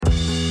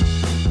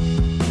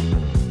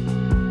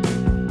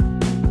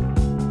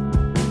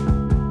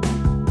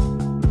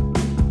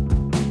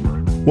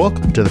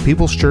Welcome to the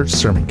People's Church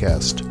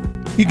Sermoncast.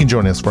 You can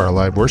join us for our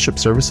live worship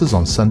services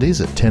on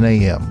Sundays at 10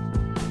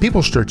 a.m.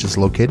 People's Church is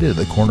located at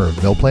the corner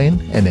of Mill Plain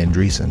and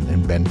Andreessen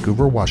in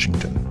Vancouver,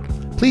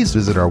 Washington. Please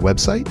visit our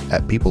website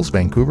at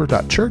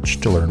peoplesvancouver.church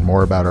to learn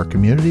more about our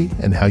community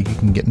and how you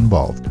can get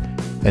involved.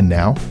 And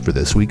now for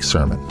this week's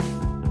sermon.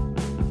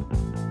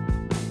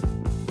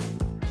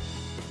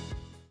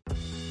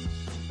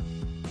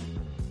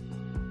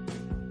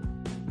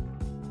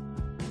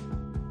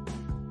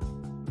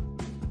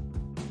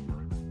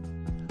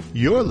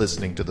 You're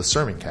listening to the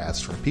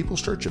Sermoncast from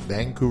People's Church of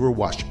Vancouver,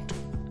 Washington.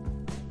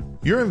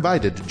 You're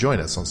invited to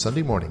join us on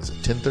Sunday mornings at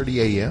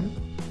 10:30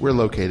 a.m. We're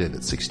located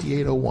at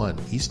 6801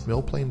 East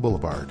Mill Plain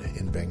Boulevard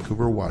in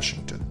Vancouver,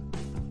 Washington.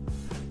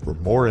 For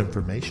more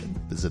information,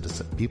 visit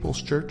us at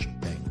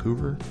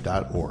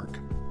peopleschurchvancouver.org.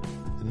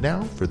 And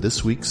now for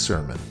this week's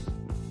sermon.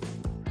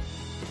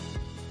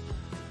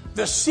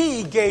 The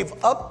sea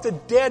gave up the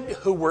dead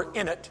who were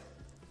in it.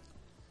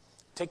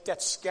 Take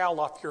that scowl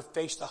off your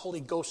face. The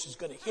Holy Ghost is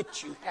going to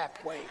hit you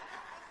halfway.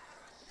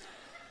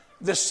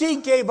 The sea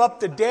gave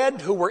up the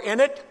dead who were in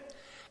it,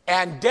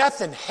 and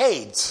death and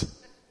Hades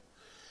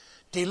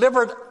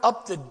delivered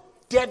up the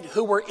dead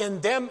who were in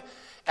them,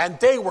 and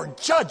they were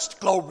judged,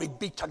 glory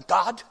be to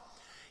God,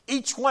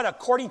 each one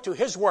according to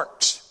his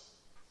works.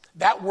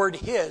 That word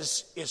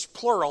his is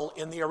plural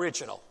in the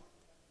original.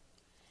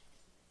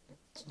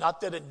 It's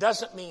not that it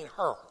doesn't mean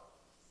her.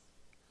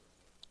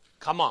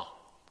 Come on.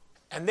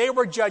 And they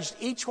were judged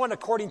each one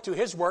according to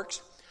his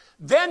works.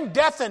 Then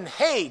death and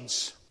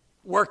Hades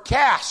were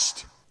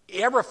cast.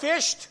 You ever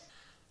fished?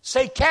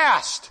 Say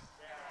cast.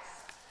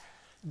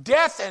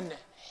 Death and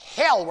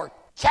hell were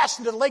cast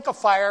into the lake of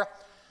fire.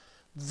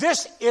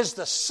 This is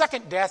the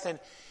second death, and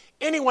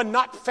anyone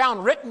not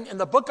found written in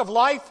the book of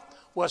life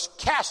was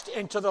cast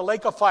into the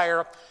lake of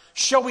fire.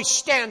 Shall we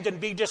stand and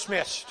be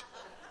dismissed?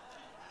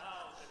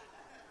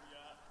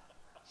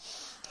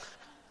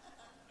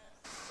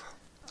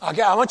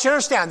 Okay, I want you to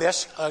understand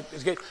this.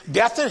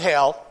 Death and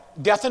hell,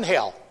 death and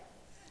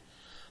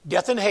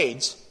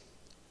Hades,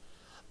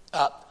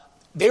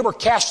 they were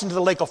cast into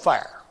the lake of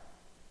fire.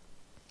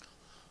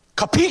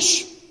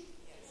 Capiche?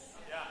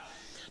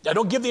 Now,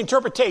 don't give the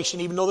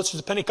interpretation, even though this is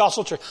a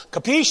Pentecostal church.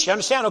 Capiche? You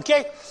understand?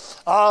 Okay?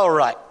 All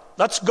right.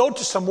 Let's go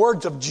to some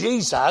words of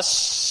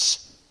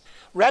Jesus.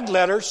 Red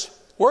letters.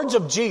 Words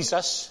of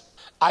Jesus.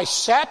 I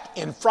sat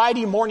in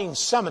Friday morning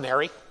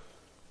seminary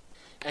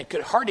and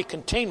could hardly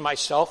contain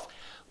myself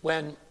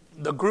when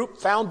the group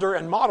founder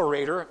and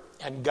moderator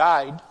and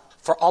guide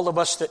for all of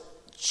us that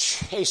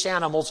chase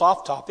animals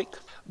off topic,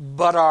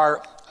 but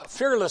our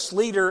fearless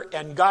leader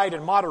and guide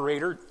and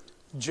moderator,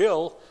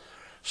 Jill,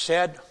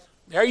 said,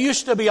 there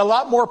used to be a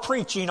lot more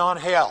preaching on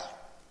hell.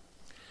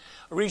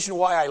 The reason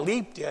why I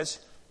leaped is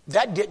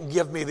that didn't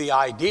give me the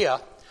idea.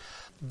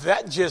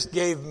 That just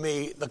gave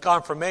me the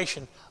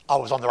confirmation I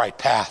was on the right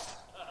path.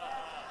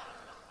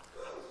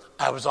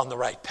 I was on the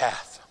right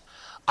path.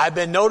 I've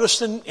been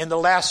noticing in the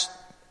last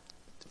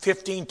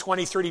 15,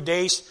 20, 30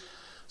 days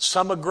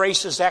some of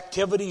Grace's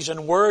activities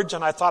and words,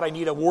 and I thought I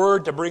need a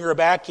word to bring her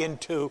back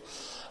into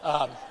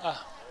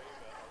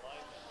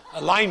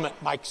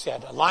alignment, Mike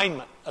said.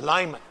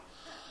 Alignment.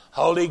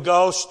 Holy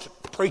Ghost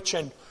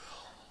preaching.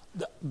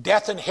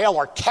 Death and hell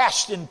are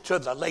cast into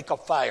the lake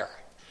of fire.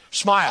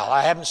 Smile.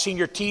 I haven't seen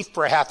your teeth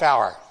for a half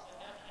hour.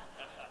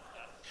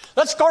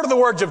 Let's go to the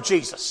words of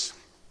Jesus.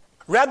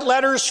 Red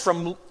letters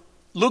from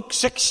Luke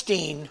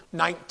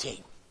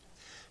 16:19.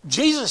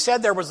 Jesus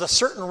said there was a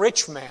certain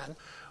rich man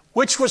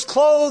which was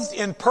clothed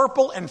in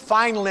purple and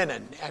fine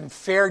linen and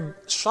fared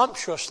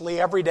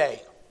sumptuously every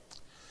day.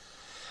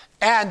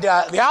 And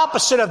the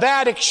opposite of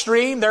that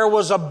extreme, there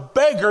was a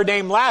beggar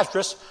named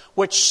Lazarus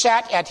which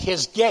sat at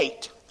his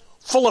gate,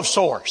 full of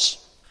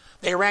sores.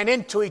 They ran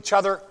into each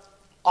other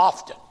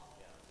often.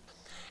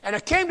 And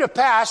it came to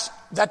pass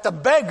that the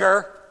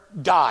beggar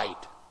died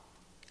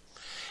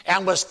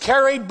and was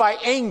carried by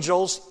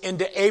angels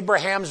into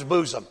Abraham's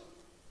bosom.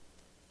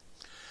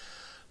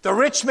 The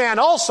rich man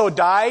also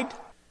died.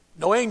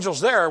 No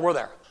angels there, were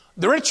there?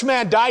 The rich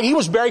man died. He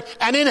was buried.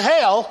 And in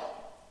hell,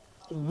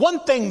 one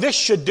thing this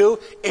should do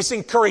is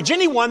encourage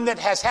anyone that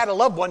has had a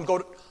loved one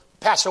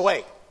pass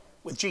away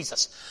with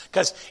Jesus.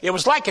 Because it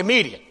was like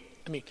immediate.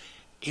 I mean,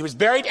 he was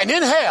buried. And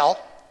in hell,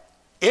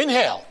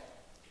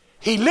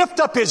 he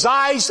lifted up his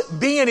eyes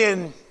being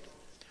in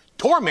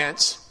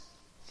torments.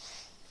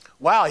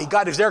 Wow, he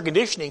got his air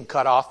conditioning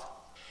cut off.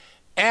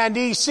 And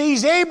he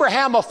sees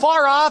Abraham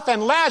afar off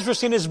and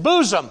Lazarus in his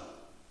bosom.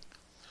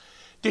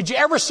 Did you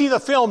ever see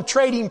the film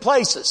Trading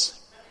Places?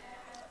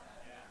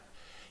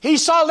 He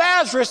saw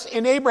Lazarus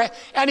in Abraham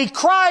and he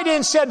cried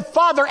and said,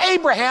 Father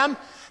Abraham,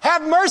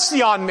 have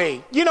mercy on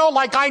me. You know,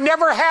 like I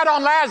never had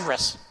on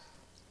Lazarus.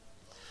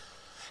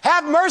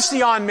 Have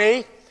mercy on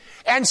me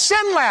and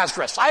send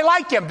Lazarus. I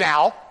like him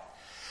now,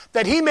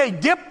 that he may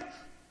dip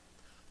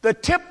the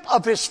tip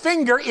of his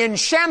finger in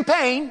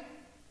champagne.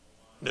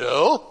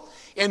 No.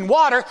 In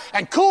water,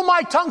 and cool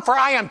my tongue, for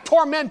I am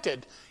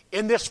tormented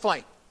in this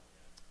flame.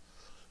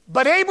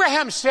 But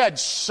Abraham said,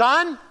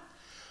 Son,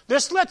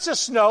 This lets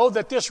us know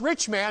that this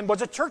rich man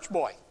was a church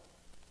boy.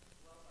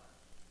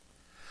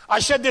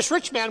 I said this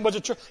rich man was a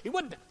church. He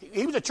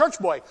was a church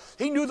boy.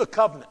 He knew the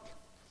covenant.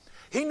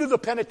 He knew the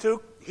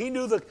Pentateuch. He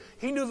knew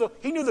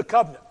the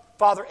covenant.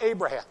 Father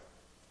Abraham.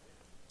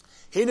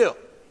 He knew.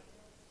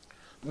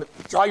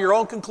 Draw your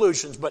own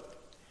conclusions, but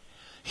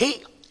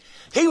he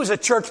was a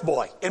church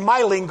boy. In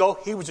my lingo,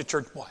 he was a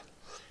church boy.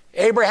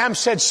 Abraham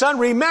said, son,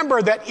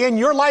 remember that in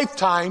your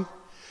lifetime,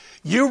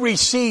 you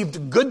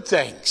received good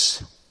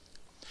things.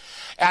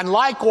 And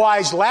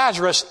likewise,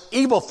 Lazarus,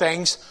 evil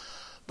things.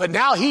 But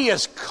now he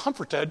is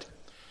comforted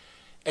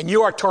and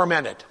you are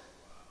tormented.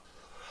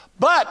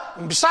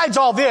 But besides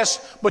all this,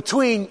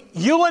 between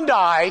you and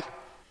I,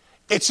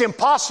 it's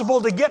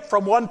impossible to get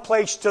from one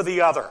place to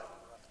the other.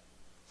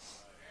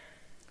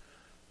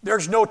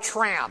 There's no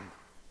tram.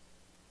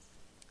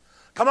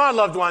 Come on,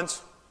 loved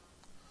ones.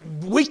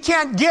 We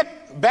can't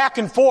get back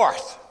and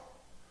forth.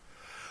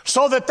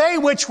 So that they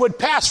which would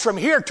pass from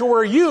here to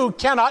where you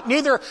cannot,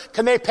 neither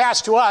can they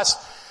pass to us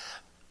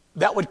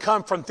that would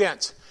come from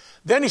thence.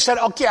 Then he said,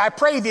 okay, I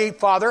pray thee,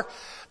 Father,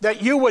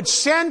 that you would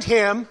send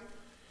him.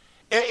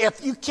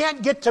 If you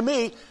can't get to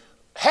me,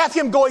 have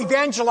him go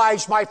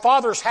evangelize my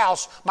father's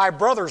house, my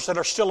brothers that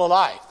are still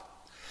alive.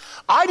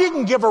 I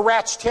didn't give a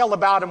rat's tail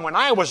about him when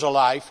I was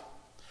alive,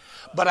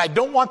 but I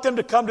don't want them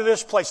to come to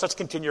this place. Let's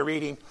continue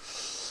reading.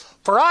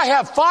 For I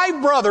have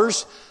 5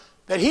 brothers,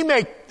 that he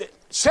may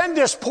send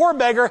this poor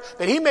beggar,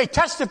 that he may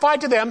testify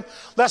to them,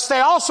 lest they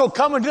also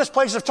come into this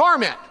place of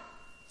torment.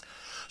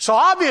 So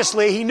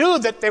obviously he knew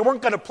that they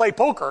weren't going to play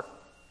poker.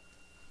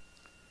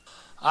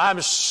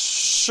 I'm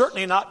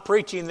certainly not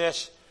preaching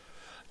this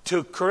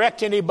to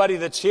correct anybody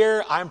that's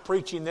here. I'm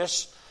preaching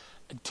this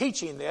and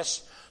teaching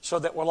this so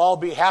that we'll all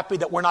be happy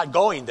that we're not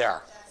going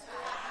there.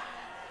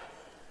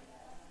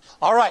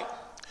 All right.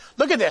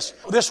 Look at this.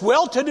 This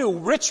well-to-do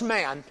rich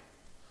man,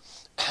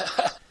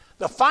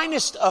 the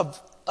finest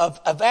of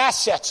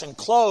assets and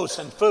clothes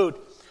and food,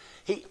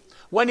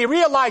 when he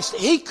realized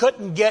he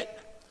couldn't get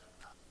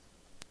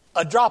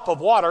a drop of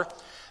water,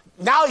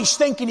 now he's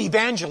thinking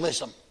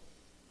evangelism.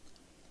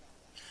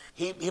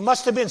 He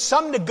must have been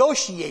some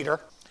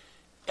negotiator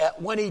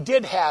when he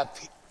did have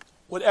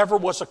whatever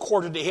was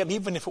accorded to him,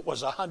 even if it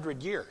was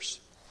 100 years.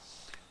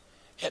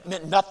 It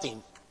meant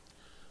nothing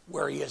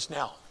where he is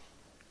now.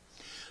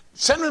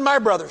 Send me my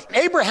brothers.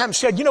 Abraham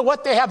said, you know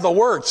what? They have the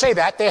word. Say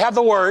that. They have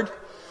the word.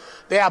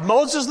 They have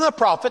Moses and the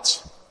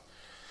prophets.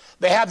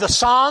 They have the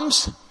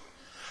Psalms.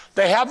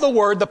 They have the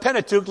word, the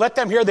Pentateuch. Let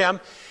them hear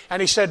them.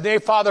 And he said, nay,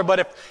 Father,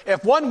 but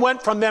if one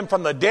went from them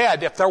from the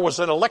dead, if there was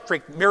an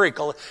electric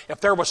miracle,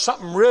 if there was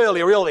something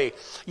really, really,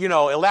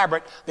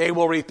 elaborate, they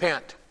will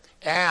repent.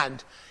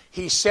 And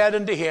he said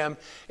unto him,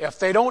 if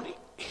they don't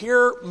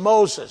hear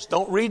Moses,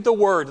 don't read the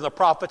word and the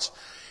prophets,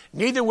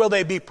 neither will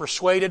they be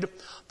persuaded,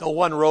 though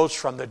one rose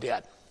from the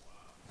dead.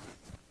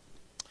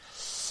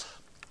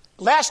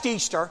 Last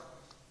Easter,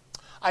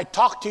 I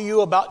talked to you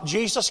about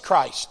Jesus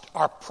Christ,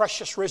 our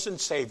precious risen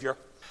Savior,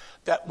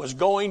 that was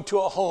going to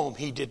a home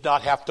he did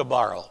not have to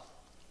borrow.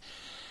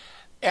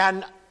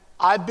 And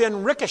I've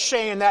been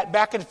ricocheting that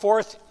back and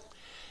forth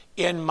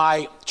in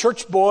my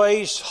church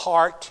boy's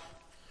heart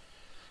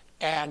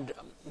and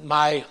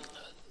my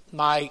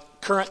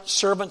current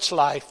servant's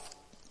life,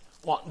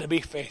 wanting to be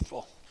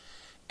faithful.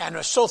 And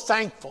I'm so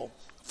thankful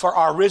for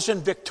our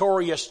risen,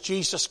 victorious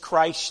Jesus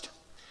Christ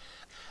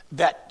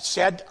that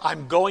said,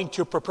 I'm going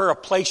to prepare a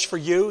place for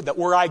you, that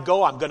where I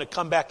go, I'm going to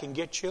come back and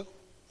get you.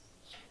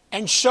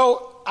 And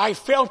so I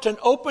felt an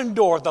open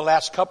door the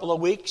last couple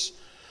of weeks,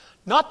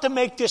 not to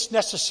make this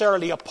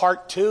necessarily a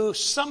part 2,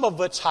 some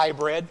of it's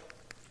hybrid,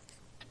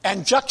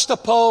 and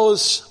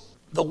juxtapose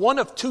the one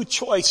of 2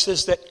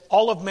 choices that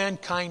all of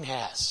mankind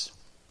has.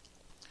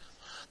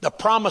 The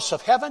promise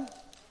of heaven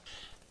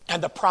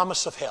and the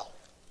promise of hell.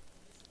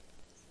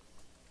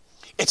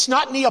 It's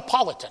not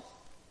Neapolitan.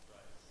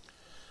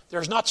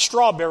 There's not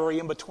strawberry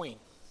in between.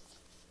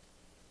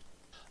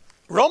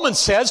 Romans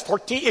says,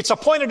 14, it's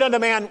appointed unto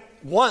man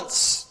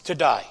once to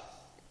die.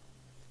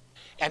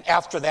 And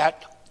after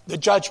that, the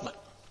judgment.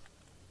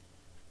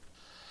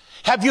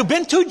 Have you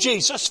been to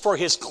Jesus for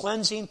his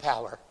cleansing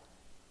power?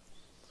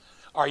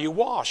 Are you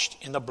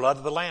washed in the blood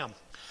of the Lamb?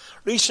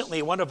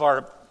 Recently, one of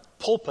our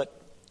pulpit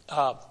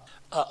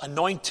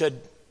anointed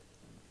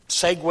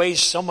segues,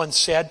 someone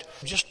said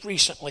just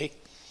recently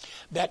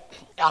that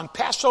on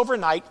Passover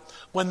night,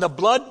 when the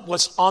blood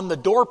was on the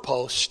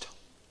doorpost,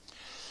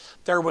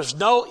 there was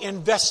no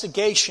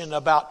investigation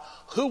about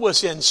who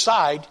was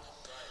inside,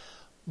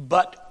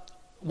 but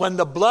when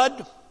the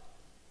blood,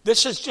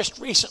 this is just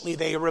recently,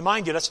 they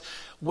reminded us,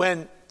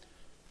 when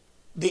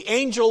the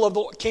angel of the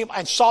Lord came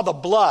and saw the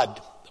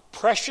blood, the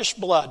precious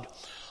blood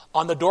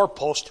on the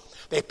doorpost,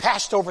 they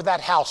passed over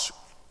that house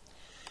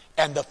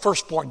and the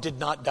firstborn did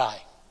not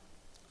die.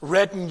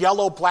 Red and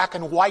yellow, black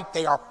and white,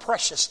 they are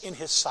precious in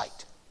his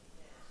sight.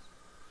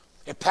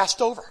 It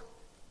passed over.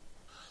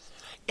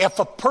 If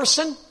a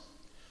person,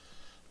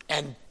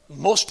 and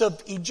most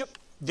of Egypt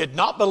did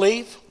not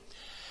believe,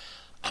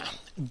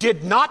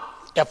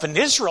 if an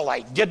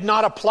Israelite did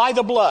not apply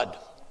the blood,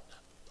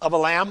 of a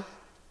lamb.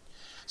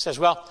 Says,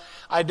 well,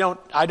 I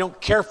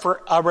don't care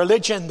for a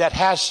religion that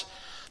has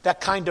that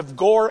kind of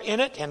gore in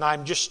it, and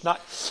I'm just not.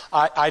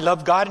 I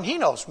love God, and He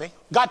knows me.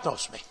 God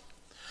knows me.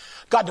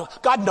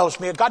 God knows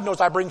me. God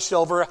knows I bring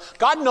silver.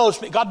 God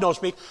knows me. God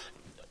knows me.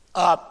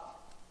 Kaboom!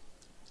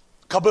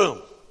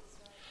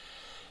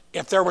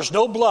 If there was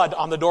no blood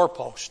on the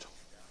doorpost,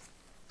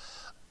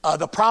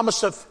 the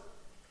promise of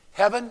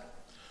heaven,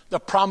 the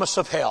promise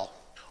of hell.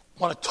 I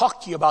want to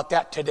talk to you about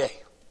that today.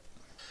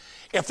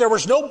 If there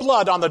was no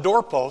blood on the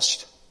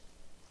doorpost,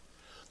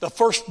 the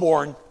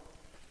firstborn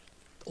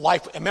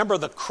life, remember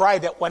the cry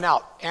that went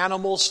out,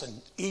 animals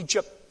and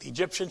Egypt, the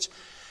Egyptians,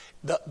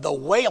 the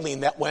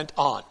wailing that went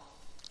on.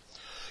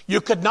 You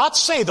could not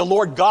say the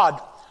Lord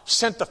God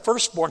sent the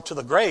firstborn to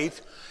the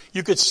grave.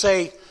 You could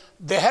say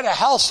the head of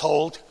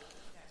household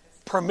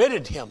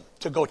permitted him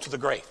to go to the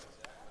grave.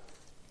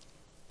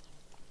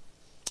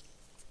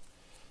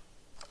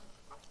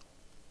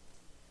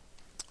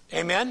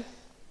 Amen?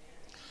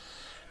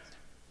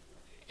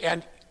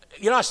 And,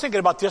 I was thinking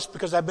about this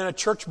because I've been a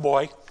church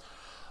boy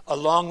a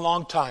long,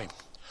 long time.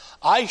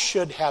 I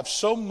should have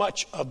so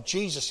much of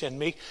Jesus in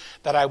me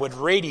that I would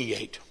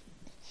radiate.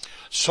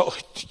 So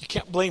you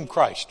can't blame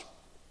Christ.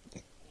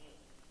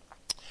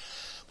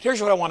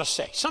 Here's what I want to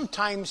say.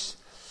 Sometimes,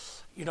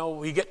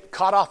 we get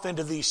caught off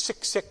into the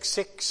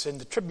 666 and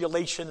the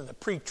tribulation and the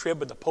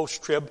pre-trib and the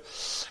post-trib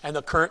and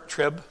the current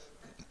trib,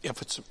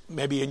 if it's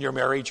maybe in your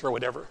marriage or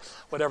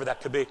whatever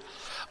that could be.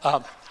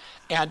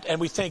 And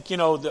we think,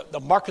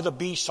 the mark of the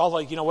beast, all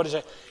the, what is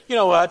it? You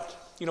know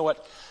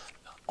what?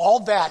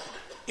 All that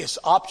is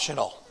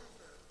optional.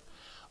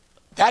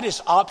 That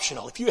is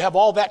optional. If you have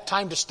all that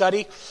time to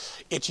study,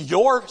 it's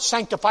your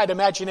sanctified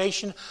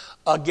imagination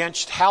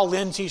against Hal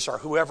Lindsey's or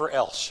whoever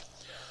else.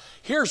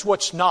 Here's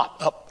what's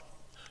not up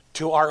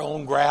to our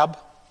own grab.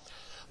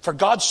 For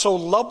God so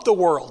loved the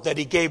world that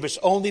He gave His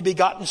only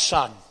begotten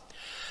Son,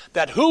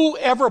 that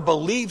whoever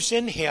believes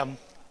in Him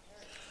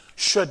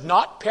should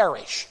not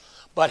perish,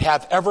 but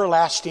have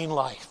everlasting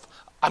life.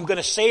 I'm going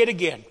to say it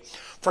again.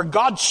 For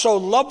God so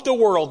loved the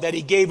world that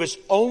He gave His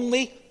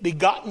only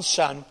begotten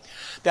Son,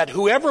 that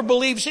whoever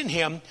believes in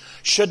Him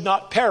should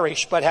not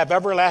perish, but have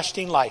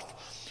everlasting life.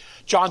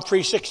 John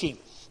 3:16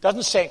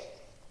 doesn't say,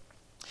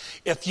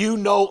 if you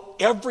know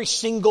every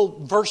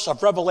single verse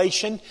of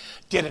Revelation,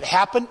 did it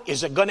happen?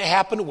 Is it going to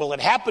happen? Will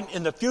it happen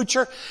in the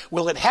future?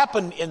 Will it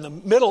happen in the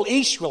Middle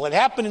East? Will it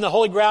happen in the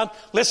Holy Ground?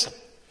 Listen,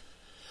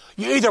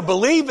 you either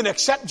believe and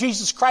accept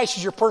Jesus Christ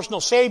as your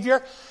personal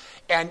Savior,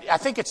 and I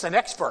think it's the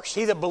next verse,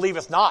 he that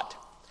believeth not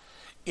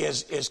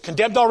is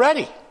condemned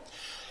already.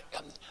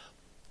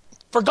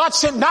 For God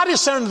sent not His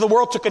Son into the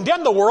world to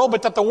condemn the world,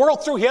 but that the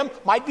world through Him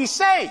might be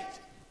saved.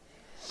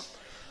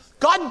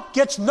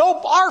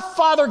 Our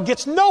Father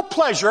gets no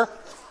pleasure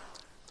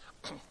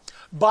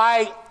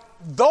by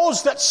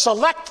those that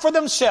select for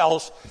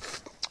themselves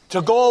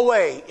to go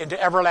away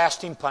into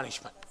everlasting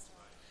punishment.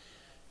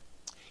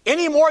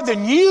 Any more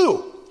than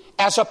you,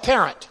 as a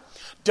parent,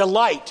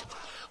 delight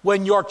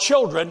when your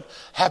children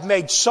have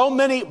made so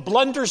many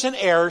blunders and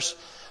errors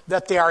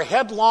that they are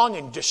headlong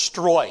and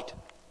destroyed.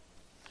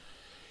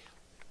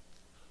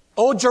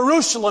 Oh,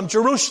 Jerusalem,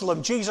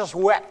 Jerusalem, Jesus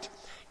wept.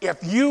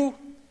 If you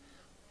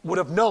would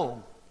have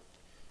known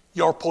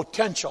your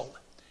potential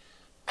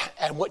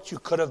and what you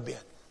could have been.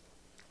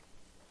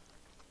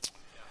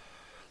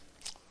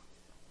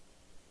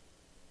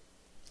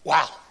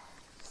 Wow.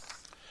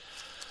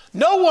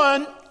 No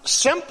one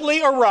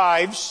simply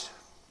arrives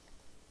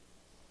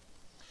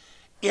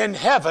in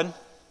heaven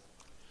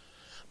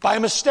by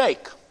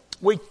mistake.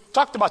 We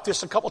talked about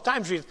this a couple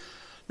times.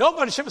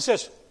 Nobody simply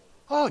says,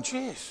 oh,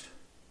 geez,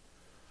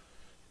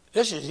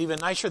 this is even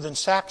nicer than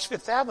Saks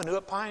Fifth Avenue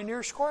at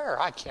Pioneer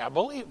Square. I can't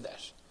believe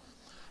this.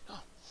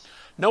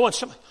 No one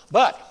simply,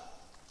 but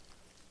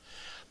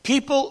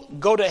people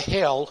go to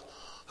hell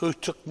who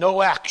took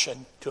no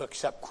action to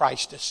accept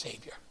Christ as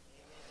Savior.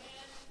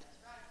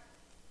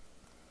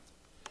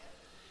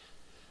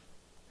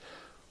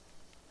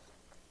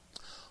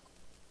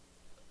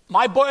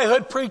 My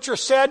boyhood preacher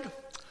said,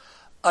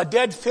 a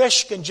dead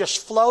fish can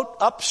just float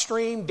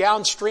upstream,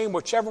 downstream,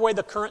 whichever way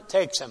the current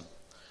takes him.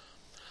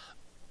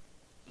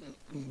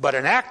 But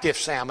an active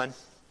salmon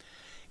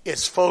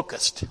is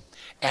focused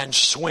and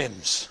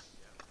swims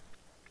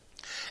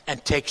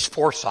and takes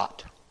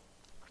forethought.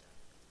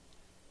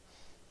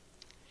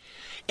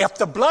 If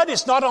the blood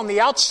is not on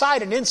the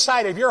outside and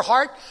inside of your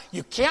heart,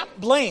 you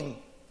can't blame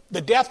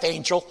the death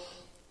angel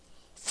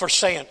for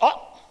saying,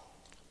 oh,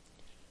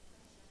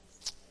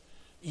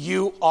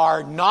 you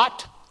are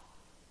not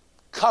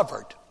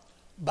covered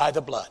by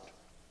the blood.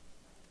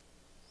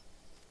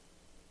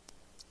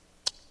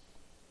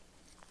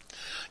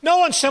 No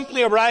one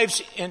simply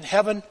arrives in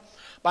heaven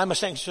by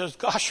mistake and says,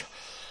 gosh,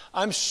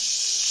 I'm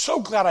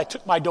so glad I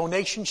took my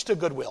donations to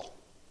Goodwill.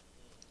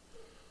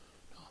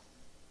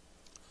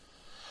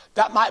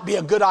 That might be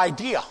a good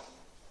idea.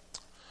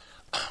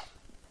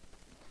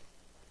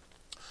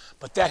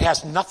 But that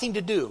has nothing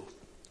to do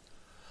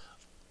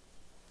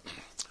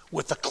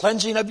with the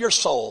cleansing of your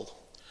soul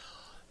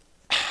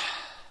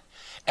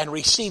and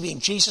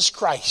receiving Jesus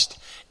Christ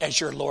as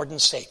your Lord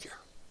and Savior.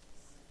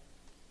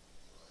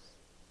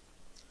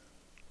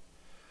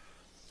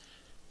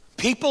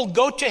 People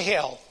go to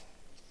hell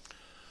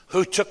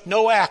who took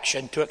no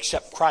action to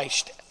accept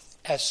Christ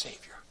as Savior.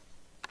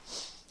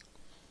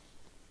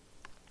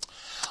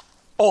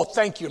 Oh,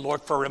 thank you,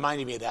 Lord, for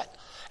reminding me of that.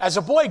 As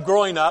a boy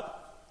growing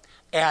up,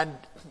 and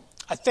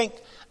I think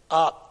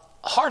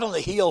hard on the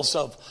heels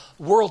of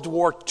World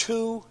War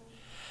II,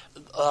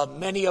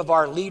 many of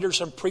our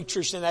leaders and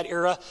preachers in that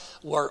era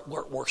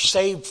were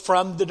saved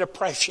from the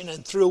Depression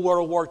and through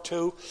World War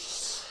II.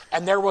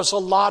 And there was a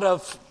lot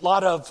of,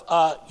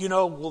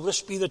 will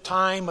this be the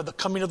time of the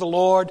coming of the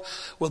Lord?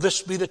 Will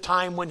this be the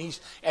time when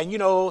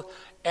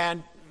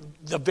and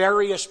the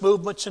various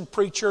movements and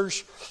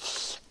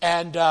preachers,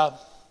 and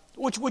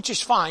which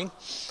is fine,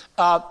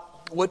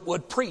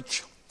 would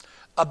preach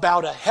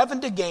about a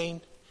heaven to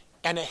gain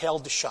and a hell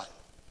to shun.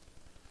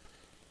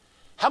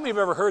 How many have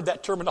ever heard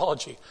that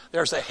terminology?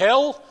 There's a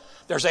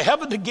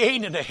heaven to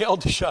gain and a hell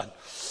to shun.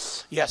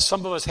 Yes,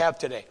 some of us have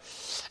today.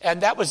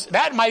 And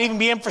that might even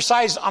be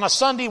emphasized on a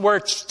Sunday where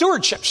it's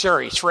stewardship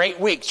series for 8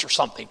 weeks or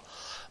something.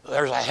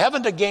 There's a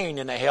heaven to gain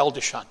and a hell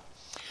to shun.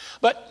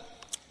 But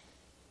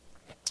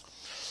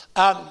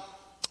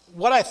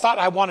what I thought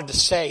I wanted to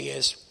say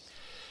is,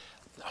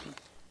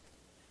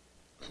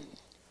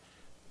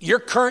 your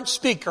current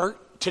speaker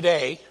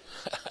today,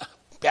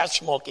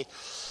 Pastor Mulkey,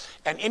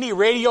 and any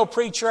radio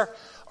preacher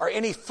or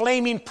any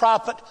flaming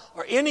prophet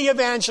or any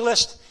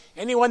evangelist,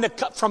 anyone that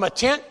cut from a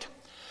tent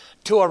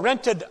to a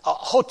rented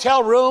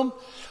hotel room,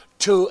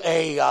 to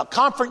a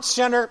conference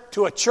center,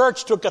 to a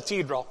church, to a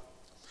cathedral.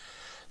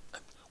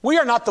 We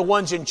are not the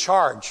ones in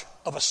charge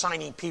of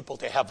assigning people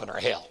to heaven or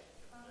hell.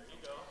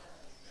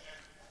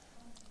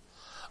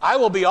 I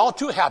will be all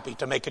too happy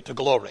to make it to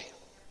glory.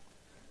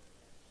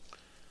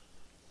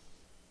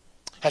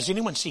 Has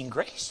anyone seen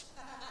Grace?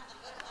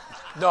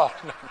 No.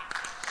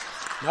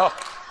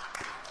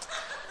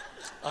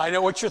 I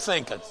know what you're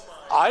thinking.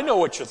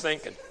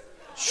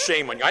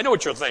 Shame on you. I know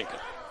what you're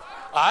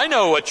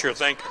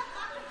thinking.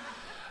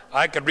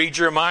 I could read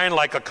your mind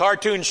like a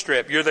cartoon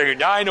strip. You're there.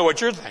 I know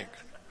what you're thinking.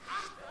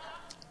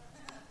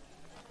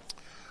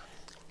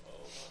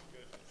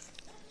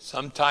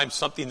 Sometimes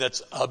something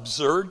that's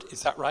absurd,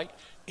 is that right,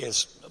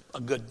 is a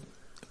good.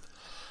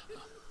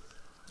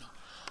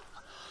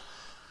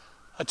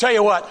 I'll tell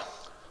you what,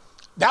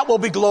 that will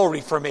be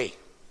glory for me.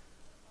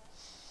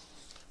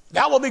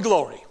 That will be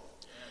glory.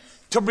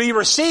 To be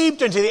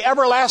received into the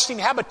everlasting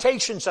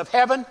habitations of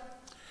heaven.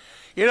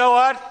 You know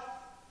what?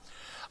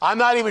 I'm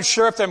not even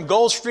sure if them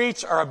gold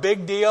streets are a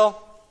big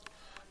deal.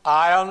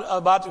 I don't know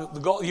about the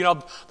gold,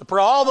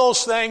 all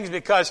those things,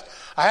 because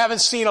I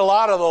haven't seen a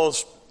lot of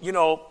those,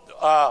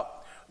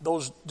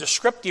 those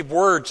descriptive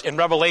words in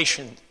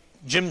Revelation,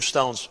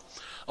 gemstones,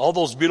 all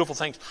those beautiful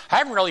things. I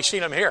haven't really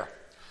seen them here.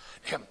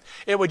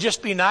 It would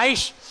just be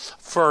nice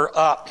for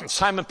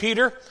Simon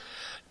Peter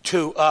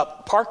to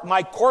park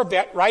my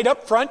Corvette right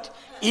up front,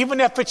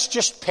 even if it's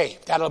just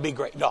paved. That'll be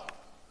great. No.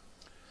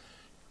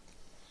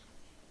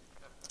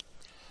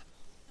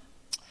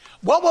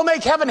 What will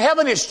make heaven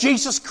heaven is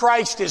Jesus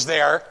Christ is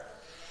there.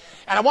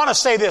 And I want to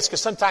say this because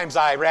sometimes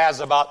I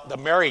razz about the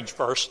marriage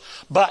verse,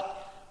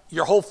 but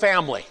your whole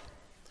family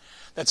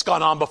that's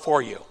gone on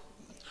before you.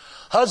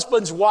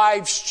 Husbands,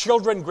 wives,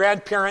 children,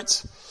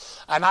 grandparents.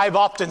 And I've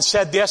often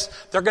said this,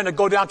 they're going to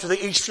go down to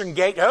the eastern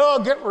gate.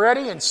 Oh, get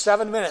ready in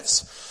 7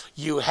 minutes.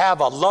 You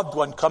have a loved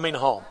one coming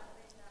home.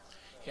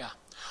 Yeah.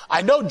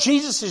 I know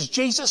Jesus is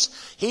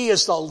Jesus. He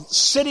is the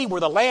city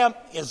where the Lamb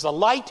is the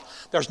light.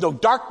 There's no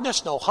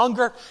darkness, no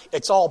hunger.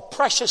 It's all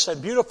precious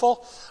and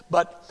beautiful.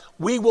 But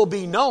we will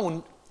be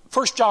known,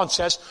 1 John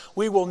says,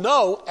 we will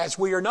know as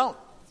we are known.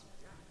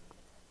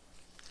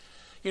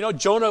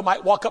 Jonah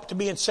might walk up to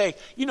me and say,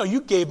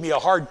 you gave me a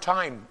hard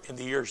time in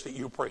the years that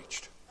you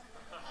preached.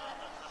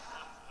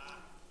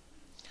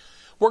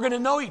 We're going to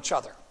know each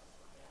other.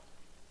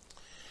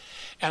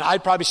 And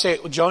I'd probably say,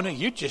 well, Jonah,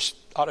 you just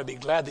ought to be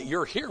glad that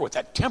you're here with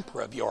that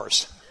temper of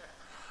yours.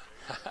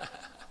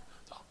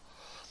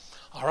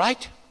 All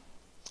right?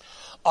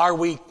 I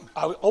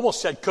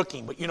almost said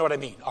cooking, but you know what I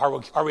mean.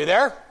 Are we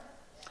there?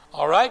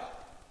 All right?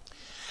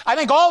 I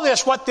think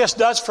what this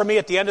does for me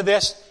at the end of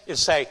this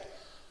is say,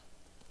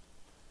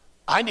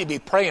 I need to be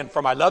praying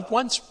for my loved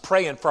ones,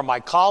 praying for my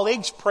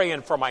colleagues,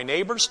 praying for my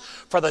neighbors,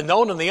 for the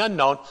known and the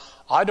unknown.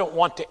 I don't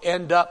want to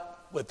end up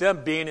with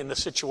them being in the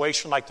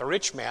situation like the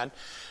rich man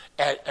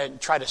and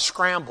try to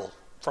scramble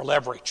for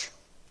leverage.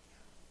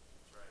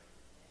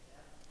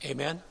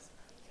 Amen?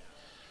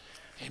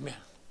 Amen.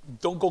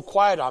 Don't go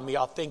quiet on me.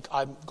 I'll think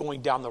I'm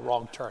going down the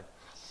wrong turn.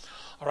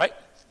 All right?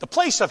 The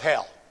place of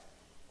hell.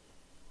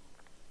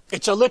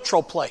 It's a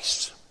literal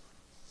place.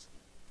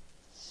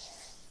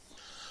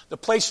 The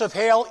place of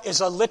hell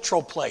is a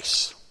literal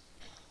place.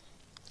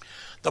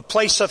 The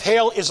place of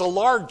hell is a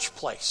large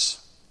place.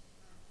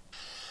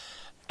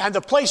 And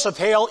the place of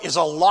hell is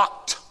a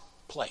locked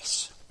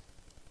place.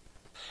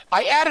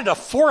 I added a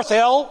fourth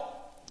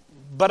L,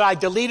 but I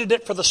deleted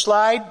it for the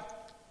slide.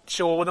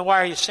 So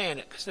why are you saying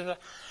it? Because,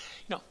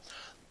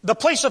 The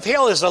place of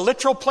hell is a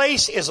literal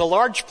place, is a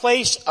large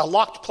place, a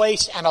locked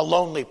place, and a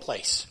lonely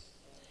place.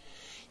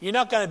 You're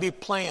not going to be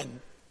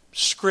playing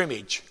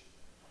scrimmage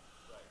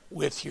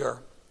with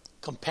your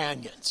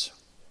companions.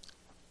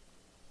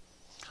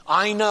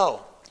 I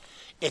know.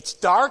 It's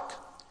dark.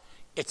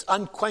 It's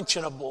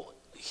unquenchable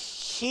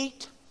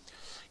heat.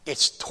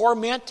 It's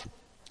torment,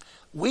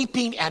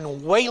 weeping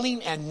and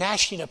wailing and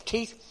gnashing of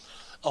teeth.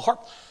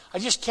 I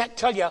just can't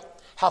tell you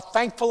how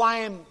thankful I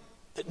am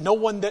that no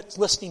one that's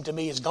listening to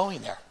me is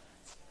going there.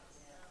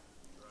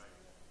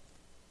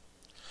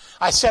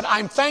 I said,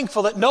 I'm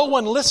thankful that no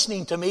one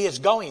listening to me is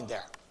going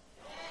there.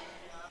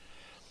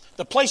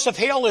 The place of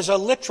hell is a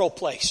literal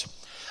place.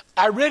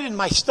 I read in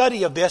my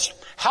study of this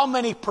how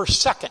many per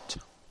second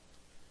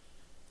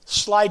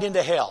slide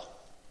into hell.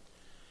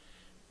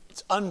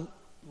 It's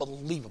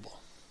unbelievable.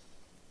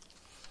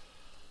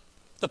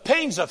 The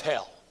pains of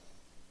hell.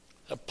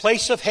 The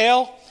place of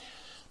hell,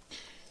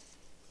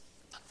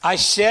 I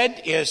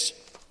said, is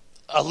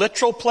a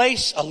literal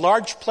place, a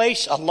large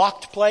place, a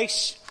locked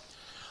place,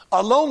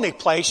 a lonely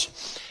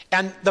place,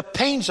 and the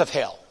pains of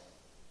hell.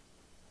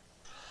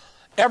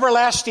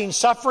 Everlasting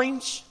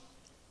sufferings,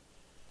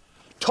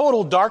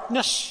 total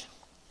darkness,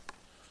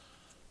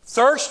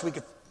 thirst, we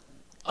could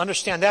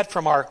understand that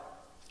from our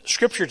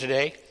scripture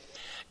today,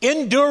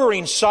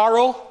 enduring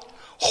sorrow,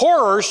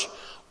 horrors,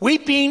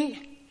 weeping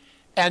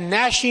and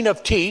gnashing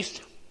of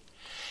teeth.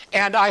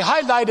 And I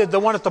highlighted the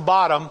one at the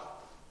bottom.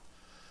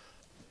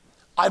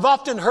 I've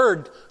often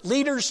heard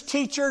leaders,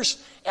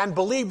 teachers, and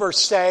believers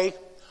say,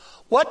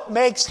 what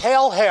makes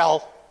hell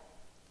hell?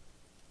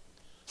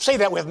 Say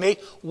that with me.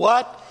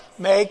 What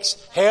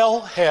makes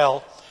hell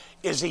hell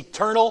is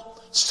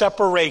eternal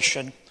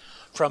separation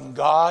from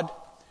God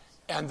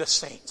and the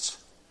saints.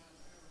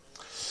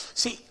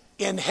 See,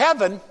 in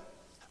heaven,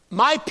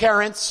 my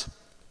parents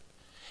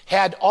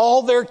had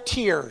all their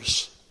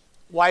tears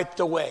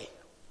wiped away.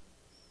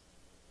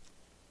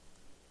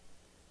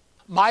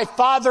 My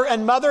father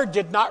and mother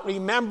did not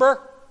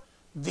remember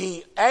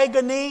the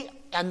agony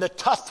and the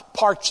tough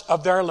parts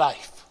of their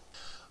life.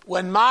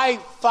 When my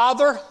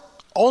father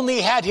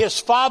only had his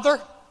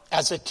father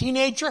as a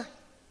teenager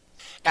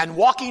and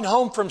walking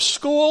home from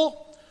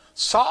school,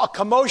 saw a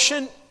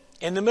commotion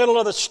in the middle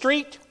of the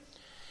street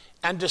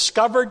and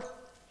discovered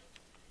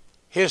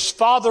his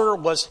father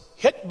was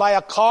hit by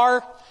a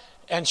car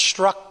and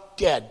struck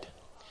dead.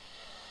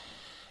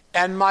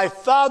 And my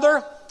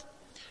father,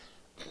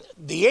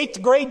 the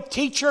 8th grade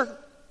teacher,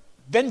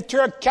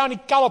 Ventura County,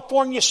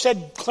 California,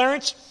 said,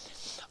 Clarence,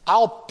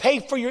 I'll pay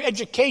for your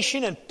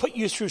education and put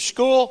you through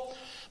school.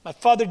 My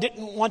father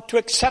didn't want to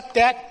accept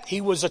that.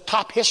 He was a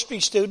top history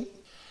student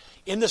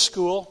in the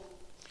school.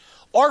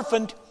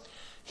 Orphaned,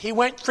 he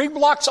went 3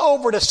 blocks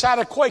over to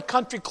Satakoy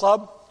Country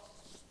Club,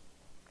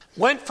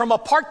 went from a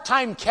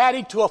part-time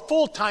caddy to a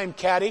full-time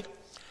caddy.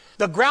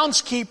 The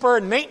groundskeeper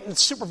and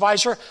maintenance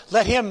supervisor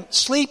let him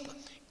sleep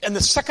in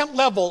the second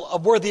level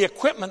of where the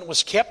equipment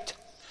was kept,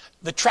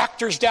 the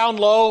tractors down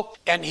low,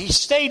 and he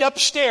stayed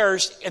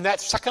upstairs in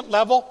that second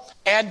level.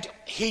 And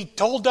he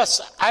told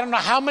us, I don't know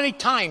how many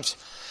times,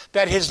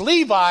 that his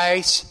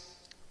Levi's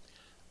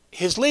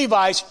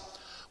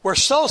were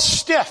so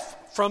stiff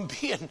from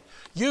being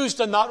used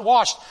and not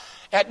washed.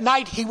 At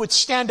night, he would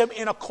stand them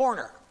in a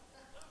corner,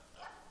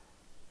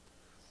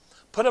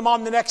 put them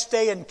on the next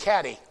day in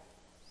caddy.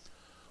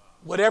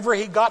 Whatever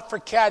he got for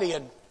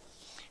caddying,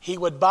 he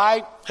would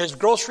buy his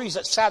groceries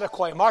at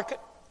Satakoy Market,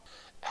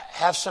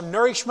 have some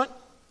nourishment,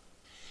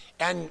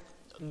 and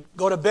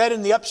go to bed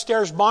in the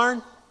upstairs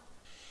barn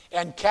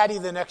and caddy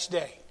the next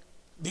day.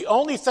 The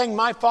only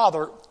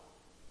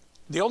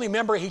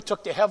member he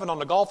took to heaven on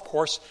the golf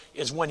course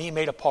is when he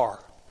made a par.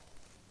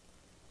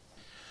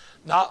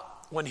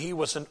 Not when he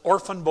was an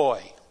orphan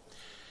boy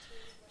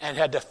and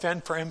had to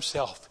fend for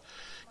himself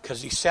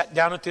because he sat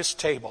down at this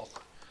table.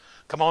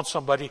 Come on,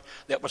 somebody,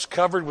 that was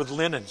covered with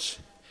linens.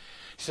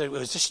 He said,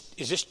 well,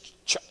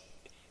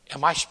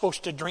 am I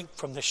supposed to drink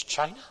from this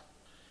china?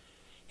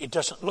 It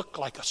doesn't look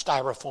like a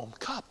styrofoam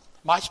cup.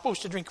 Am I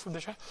supposed to drink from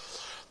this china?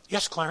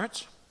 Yes,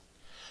 Clarence.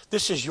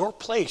 This is your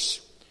place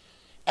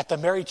at the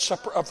marriage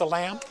supper of the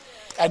Lamb,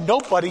 and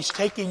nobody's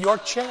taking your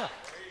chair.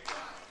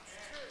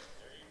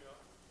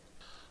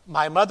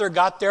 My mother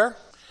got there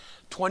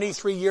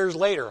 23 years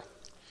later.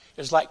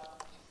 It's like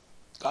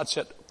God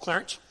said,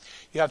 Clarence,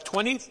 you have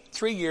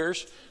 23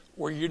 years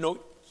where you're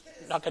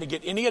not going to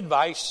get any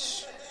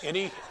advice,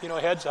 any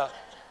heads up.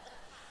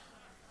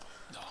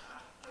 No.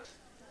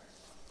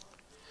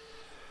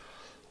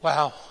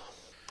 Wow.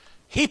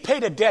 He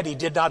paid a debt he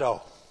did not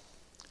owe.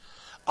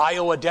 I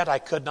owe a debt I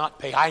could not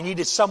pay. I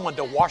needed someone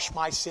to wash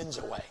my sins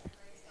away.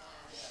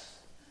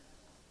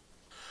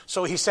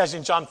 So he says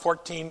in John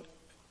 14,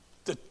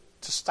 the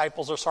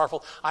disciples are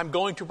sorrowful. I'm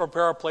going to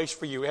prepare a place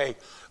for you. Hey,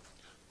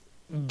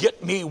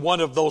 get me one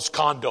of those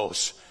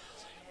condos.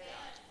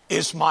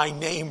 Is my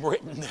name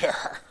written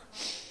there?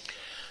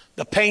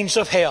 The pains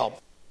of hell.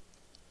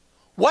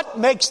 What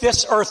makes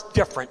this earth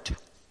different?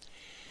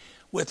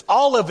 With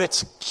all of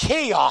its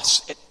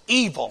chaos and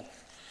evil,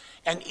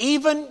 and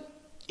even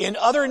in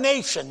other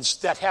nations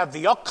that have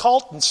the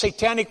occult and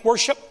satanic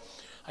worship.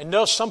 I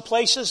know some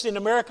places in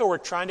America we're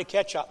trying to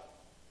catch up.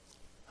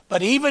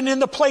 But even in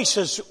the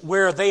places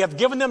where they have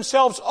given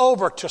themselves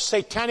over to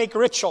satanic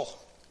ritual,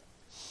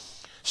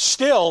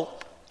 still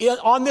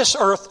on this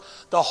earth,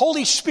 the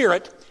Holy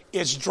Spirit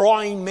is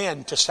drawing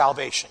men to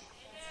salvation.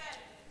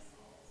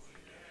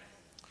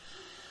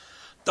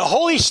 The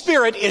Holy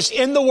Spirit is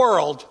in the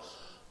world.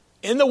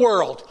 In the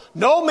world.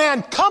 No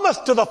man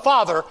cometh to the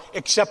Father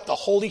except the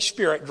Holy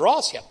Spirit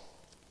draws him.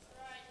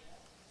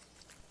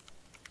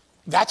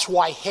 That's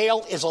why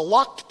hell is a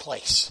locked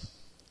place.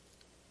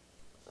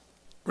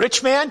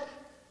 Rich man,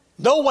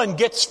 no one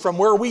gets from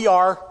where we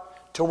are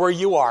to where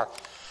you are.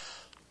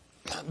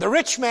 The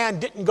rich man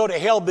didn't go to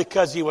hell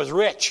because he was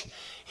rich.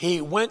 He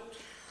went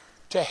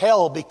to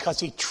hell because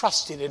he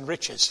trusted in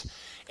riches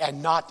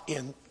and not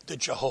in the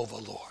Jehovah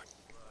Lord.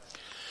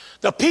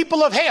 The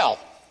people of hell,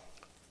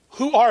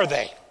 who are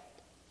they?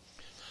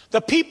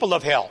 The people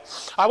of hell.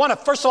 I want to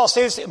first of all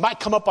say this, it might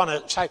come up on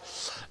a side.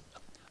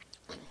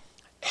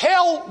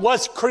 Hell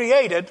was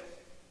created.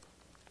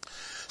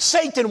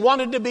 Satan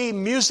wanted to be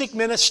music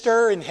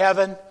minister in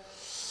heaven,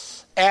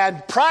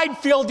 and pride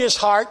filled his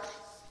heart,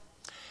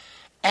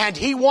 and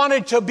he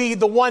wanted to be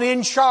the one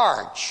in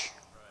charge.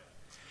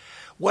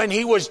 When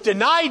he was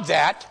denied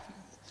that,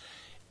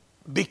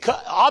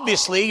 because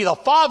obviously the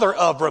father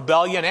of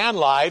rebellion and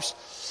lies,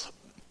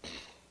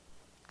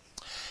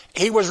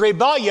 he was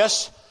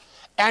rebellious,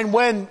 and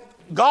when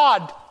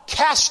God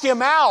cast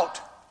him out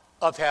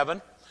of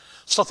heaven,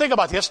 so think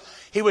about this,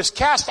 he was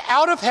cast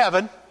out of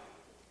heaven,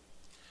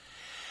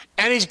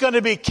 and he's going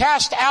to be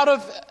cast out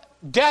of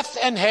death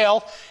and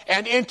hell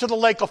and into the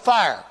lake of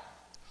fire.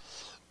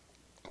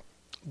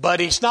 But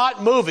he's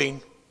not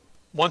moving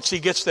once he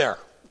gets there.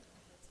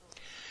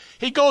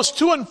 He goes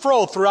to and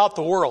fro throughout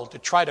the world to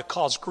try to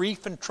cause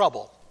grief and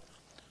trouble.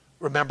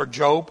 Remember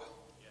Job?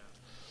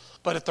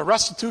 But at the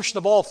restitution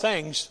of all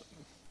things,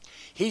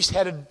 he's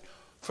headed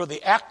for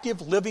the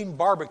active living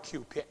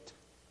barbecue pit.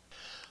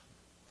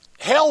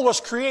 Hell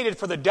was created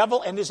for the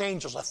devil and his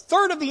angels. A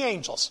third of the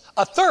angels.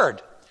 A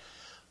third.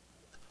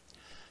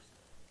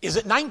 Is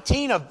it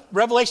 19 of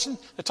Revelation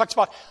that talks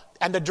about,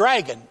 and the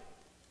dragon,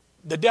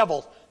 the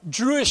devil,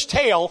 drew his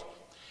tail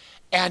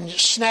and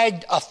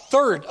snagged a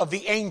third of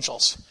the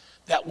angels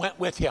that went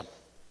with him.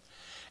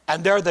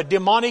 And they're the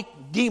demonic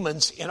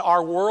demons in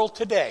our world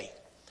today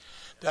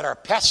that are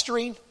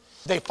pestering.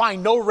 They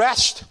find no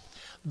rest.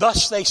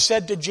 Thus they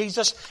said to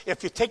Jesus,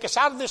 if you take us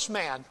out of this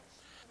man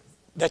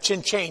that's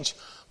in chains,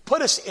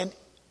 put us in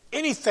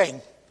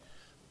anything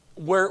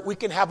where we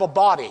can have a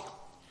body.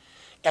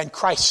 And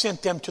Christ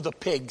sent them to the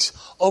pigs,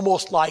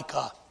 almost like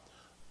a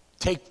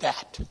take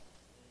that.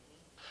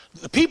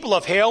 The people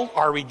of hell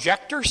are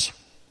rejectors,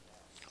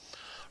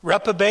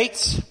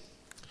 reprobates,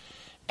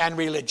 and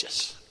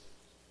religious.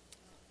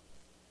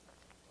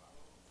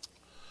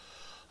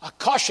 I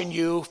caution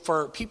you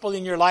for people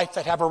in your life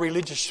that have a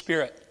religious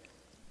spirit.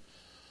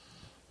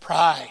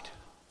 Pride.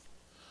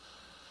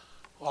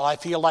 Well, I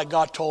feel like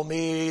God told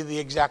me the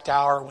exact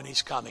hour when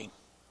he's coming.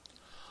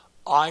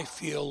 I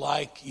feel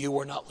like you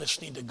were not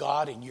listening to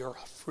God and you're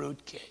a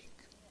fruitcake.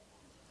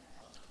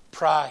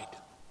 Pride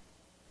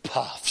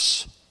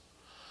puffs.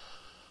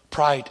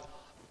 Pride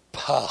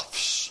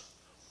puffs.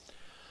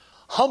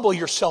 Humble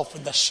yourself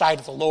in the sight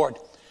of the Lord,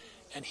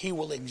 and he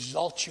will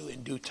exalt you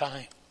in due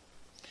time.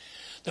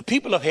 The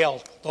people of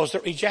hell, those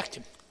that reject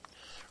him,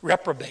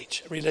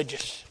 reprobates,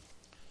 religious.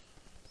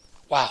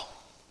 Wow.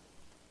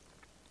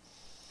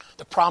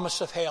 The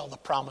promise of hell, the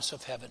promise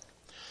of heaven.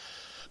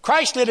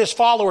 Christ led his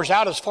followers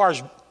out as far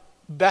as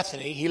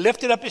Bethany. He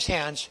lifted up his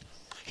hands.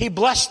 He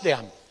blessed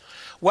them.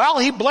 While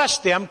he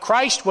blessed them,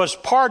 Christ was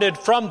parted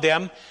from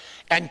them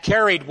and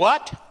carried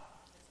what?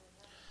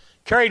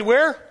 Carried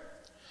where?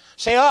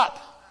 Say up.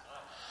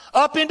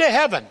 Up into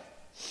heaven.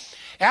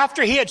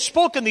 After he had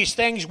spoken these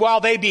things while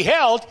they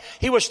beheld,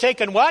 he was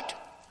taken what?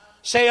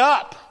 Say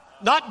up.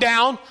 Not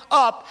down,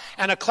 up.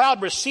 And a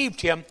cloud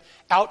received him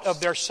out of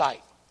their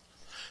sight.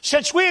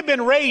 Since we have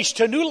been raised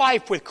to new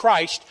life with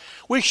Christ,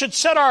 we should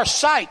set our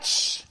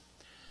sights.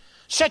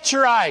 Set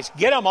your eyes.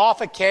 Get them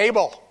off a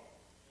cable.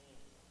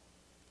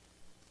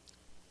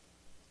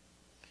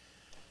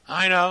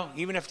 I know,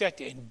 even if they have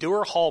to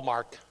endure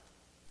Hallmark.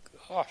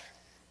 Gosh.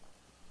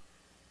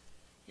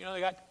 You know, they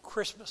got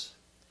Christmas.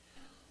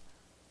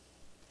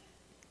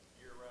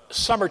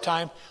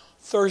 Summertime,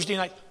 Thursday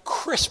night,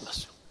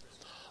 Christmas.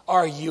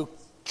 Are you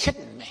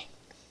kidding me?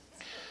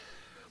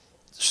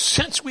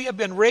 Since we have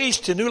been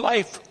raised to new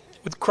life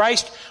with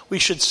Christ, we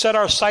should set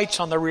our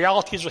sights on the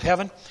realities of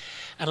heaven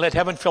and let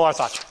heaven fill our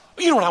thoughts.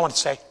 You know what I want to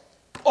say?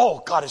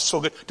 Oh, God is so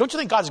good. Don't you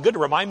think God's good to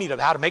remind me of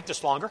how to make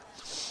this longer?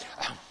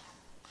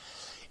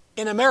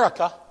 In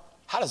America,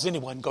 how does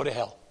anyone go to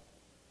hell?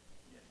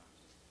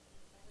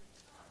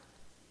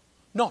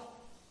 No.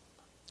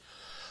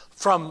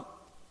 From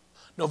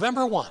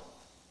November 1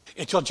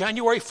 until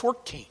January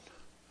 14,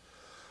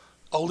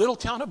 a little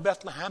town of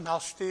Bethlehem, how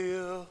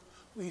still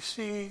we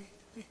see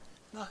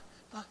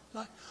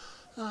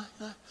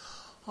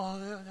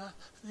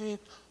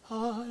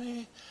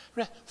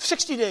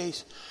 60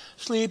 days.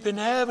 Sleep and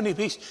have any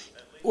peace.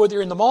 Whether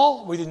you're in the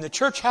mall, whether you're in the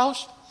church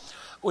house,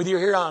 whether you're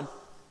here on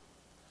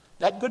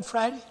that Good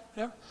Friday.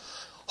 Whatever.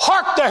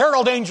 Hark the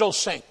herald angels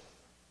sing.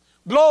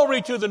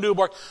 Glory to the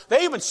newborn.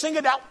 They even sing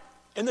it out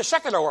in the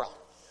secular world.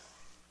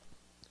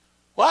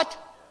 What?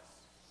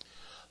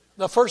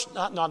 The first,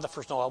 not the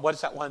first Noel. What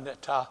is that one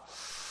that,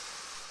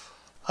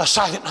 a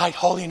silent night,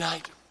 holy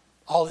night,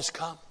 all is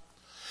come.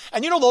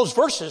 And you know those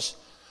verses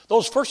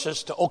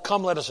to, oh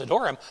come let us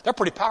adore him, they're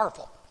pretty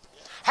powerful.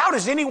 How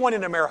does anyone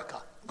in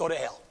America go to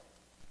hell?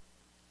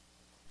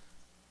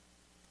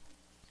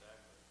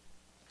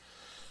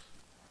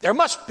 There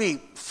must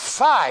be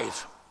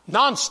 5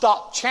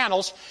 nonstop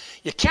channels.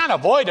 You can't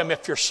avoid them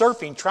if you're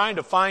surfing, trying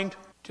to find,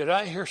 did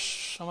I hear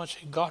someone say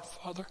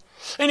Godfather?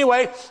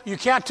 Anyway, you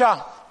can't,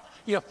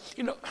 you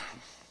know.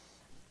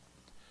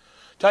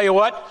 Tell you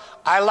what,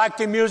 I like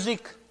the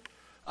music.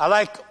 I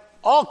like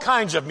all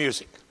kinds of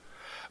music.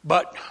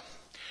 But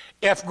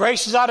if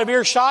Grace is out of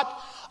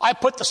earshot, I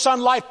put the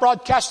Sun Life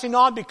Broadcasting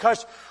on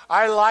because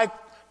I like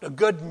the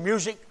good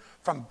music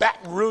from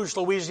Baton Rouge,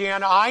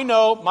 Louisiana. I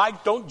know,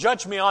 Mike, don't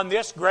judge me on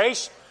this,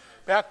 Grace.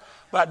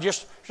 But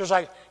just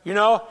like, you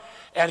know,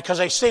 and because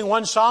they sing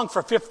one song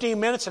for 15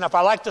 minutes, and if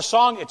I like the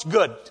song, it's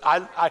good.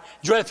 I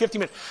enjoy the 15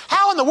 minutes.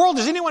 How in the world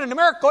does anyone in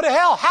America go to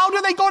hell? How do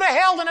they go to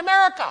hell in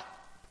America?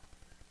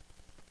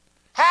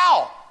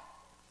 How?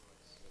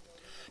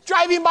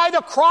 Driving by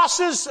the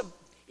crosses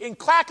in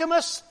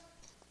Clackamas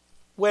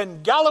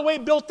when Galloway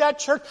built that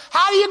church.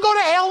 How do you go to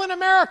hell in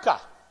America?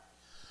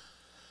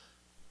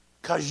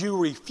 Because you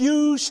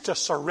refuse to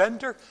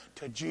surrender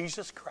to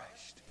Jesus Christ.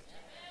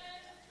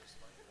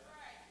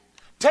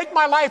 Take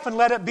my life and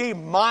let it be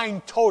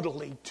mine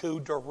totally to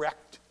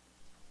direct.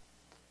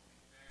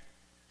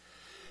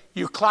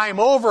 You climb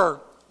over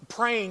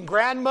praying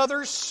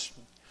grandmothers,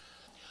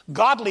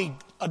 godly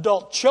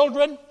adult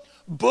children,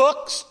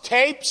 books,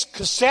 tapes,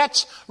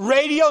 cassettes,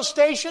 radio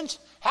stations.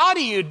 How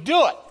do you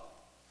do it?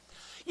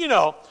 You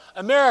know,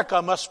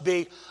 America must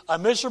be a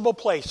miserable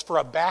place for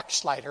a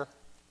backslider.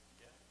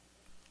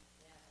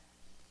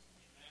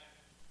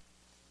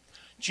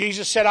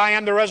 Jesus said, I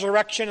am the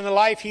resurrection and the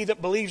life. He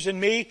that believes in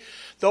me,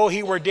 though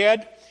he were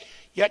dead,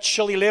 yet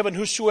shall he live. And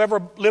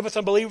whosoever liveth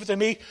and believeth in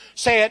me,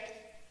 say it,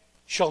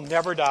 shall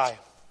never die.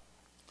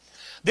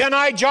 Then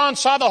I, John,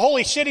 saw the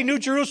holy city, New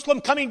Jerusalem,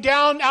 coming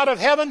down out of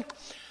heaven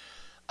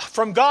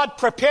from God,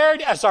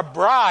 prepared as a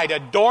bride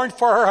adorned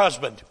for her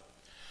husband.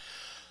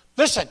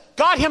 Listen,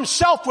 God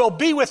himself will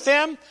be with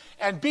them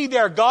and be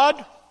their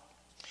God.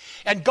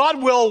 And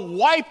God will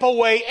wipe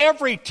away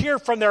every tear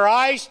from their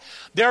eyes.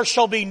 There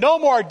shall be no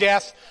more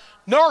death,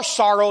 nor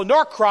sorrow,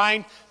 nor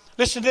crying.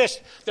 Listen to this.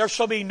 There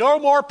shall be no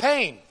more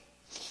pain.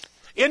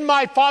 In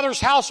my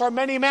Father's house are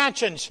many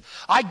mansions.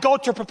 I go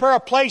to prepare a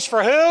place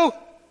for who?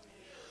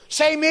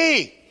 Say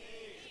me.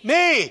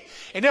 Me.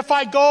 And if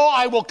I go,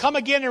 I will come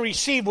again and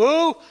receive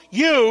who?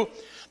 You.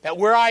 That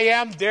where I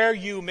am, there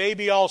you may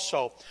be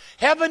also.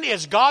 Heaven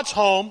is God's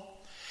home.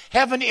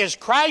 Heaven is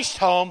Christ's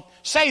home.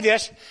 Say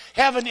this,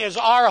 heaven is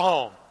our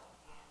home.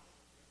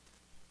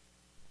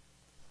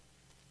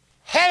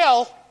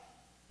 Hell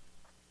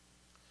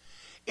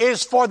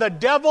is for the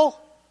devil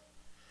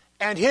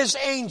and his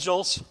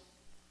angels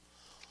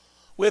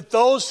with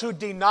those who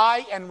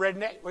deny and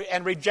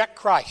reject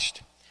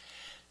Christ.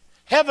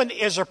 Heaven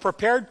is a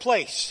prepared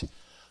place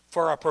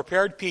for a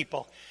prepared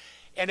people.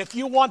 And if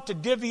you want to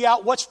divvy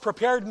out what's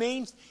prepared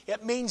means,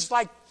 it means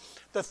like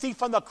the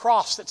thief on the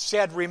cross that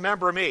said,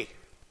 remember me.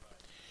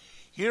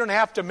 You don't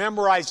have to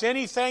memorize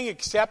anything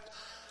except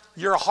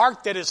your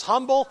heart that is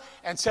humble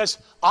and says,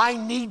 I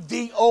need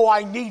thee, oh,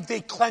 I need thee,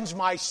 cleanse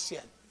my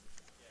sin.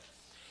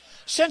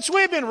 Since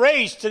we've been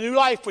raised to new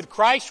life with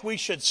Christ, we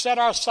should set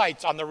our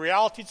sights on the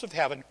realities of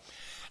heaven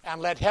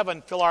and let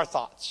heaven fill our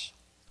thoughts.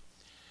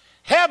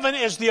 Heaven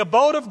is the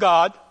abode of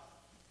God.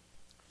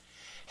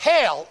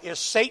 Hell is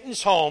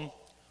Satan's home.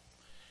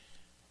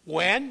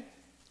 When?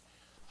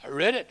 I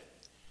read it.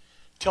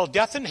 Till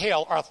death and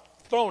hell are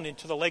thrown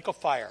into the lake of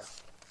fire.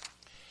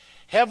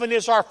 Heaven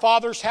is our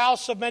Father's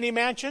house of many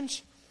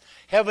mansions.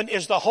 Heaven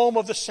is the home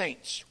of the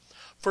saints.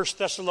 1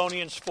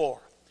 Thessalonians 4.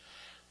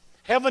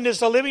 Heaven is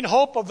the living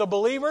hope of the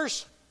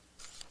believers.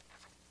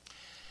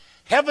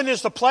 Heaven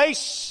is the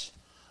place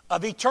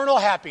of eternal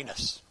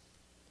happiness.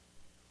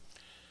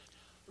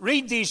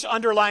 Read these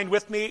underlined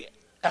with me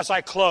as I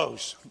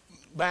close.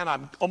 Man,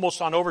 I'm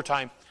almost on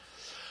overtime.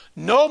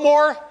 No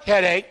more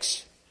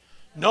headaches.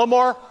 No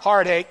more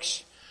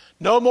heartaches.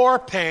 No more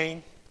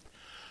pain.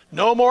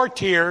 No more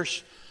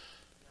tears.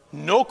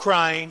 No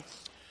crying,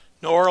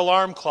 nor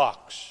alarm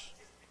clocks.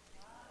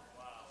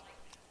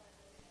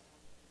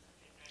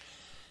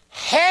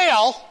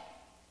 Hell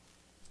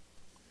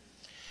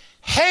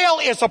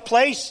is a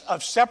place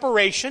of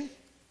separation,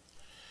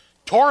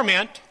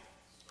 torment,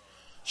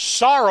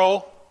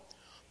 sorrow,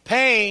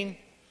 pain,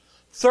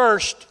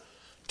 thirst,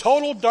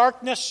 total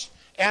darkness,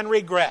 and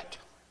regret.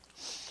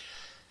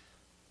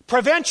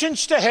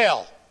 Preventions to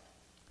hell.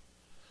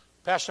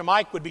 Pastor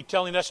Mike would be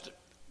telling us to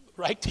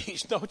write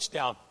these notes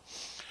down.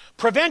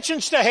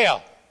 Preventions to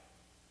hell.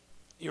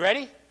 You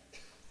ready?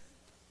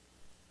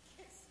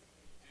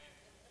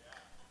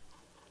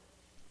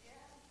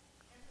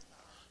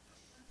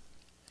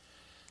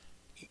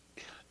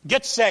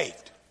 Get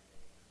saved.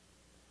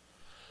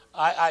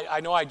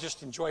 I know I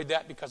just enjoyed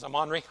that because I'm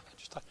ornery. I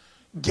just thought,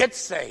 get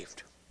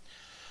saved.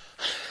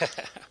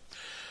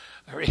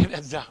 I mean,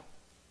 and,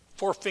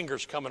 4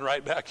 fingers coming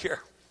right back here.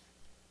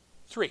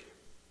 3.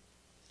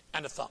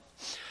 And a thumb.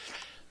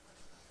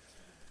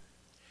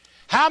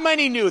 How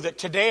many knew that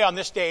today, on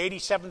this day,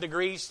 87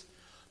 degrees,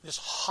 this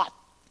hot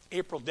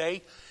April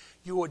day,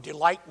 you would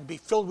delight and be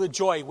filled with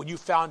joy when you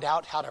found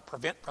out how to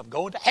prevent from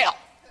going to hell?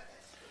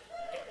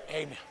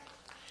 Amen.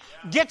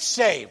 Get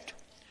saved.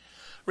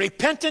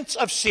 Repentance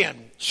of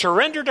sin.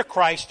 Surrender to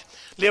Christ.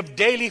 Live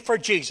daily for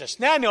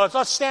Jesus. Now,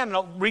 let's stand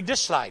and read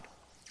this slide.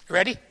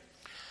 Ready?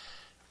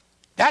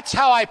 That's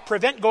how I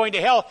prevent going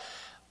to hell.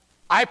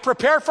 I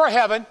prepare for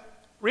heaven.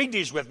 Read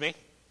these with me.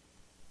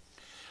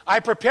 I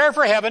prepare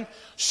for heaven.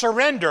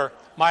 Surrender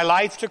my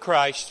life to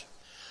Christ.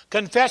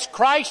 Confess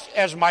Christ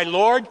as my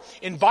Lord,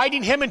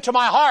 inviting Him into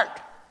my heart.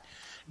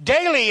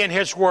 Daily in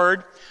His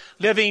Word,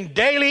 living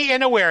daily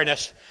in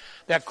awareness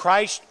that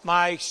Christ,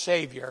 my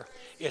Savior,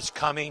 is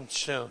coming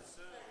soon.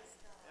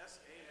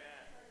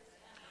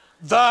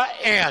 The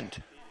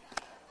end.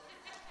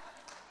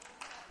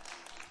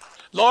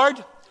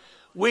 Lord,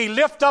 we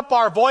lift up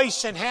our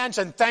voice and hands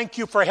and thank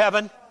you for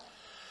heaven,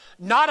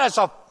 not as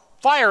a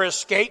fire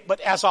escape,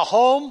 but as a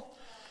home,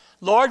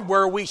 Lord,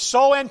 where we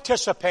so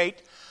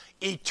anticipate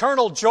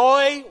eternal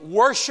joy,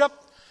 worship,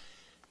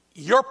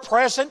 your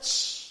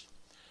presence.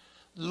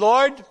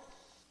 Lord,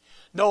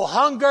 no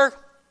hunger,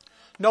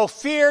 no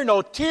fear,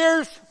 no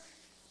tears,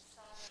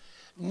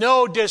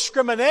 no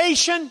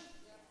discrimination,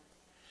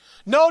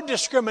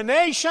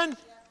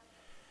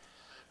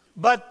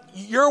 but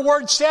your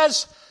word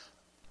says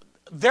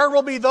there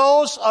will be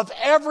those of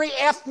every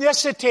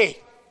ethnicity.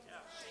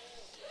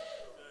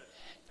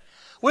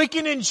 We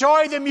can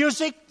enjoy the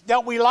music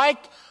that we like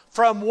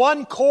from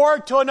one core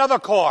to another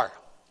core.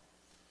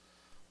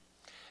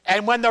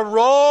 And when the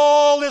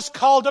roll is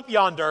called up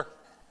yonder,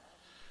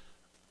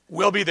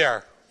 we'll be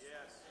there.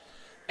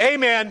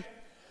 Amen.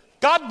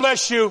 God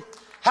bless you.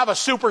 Have a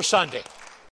super Sunday.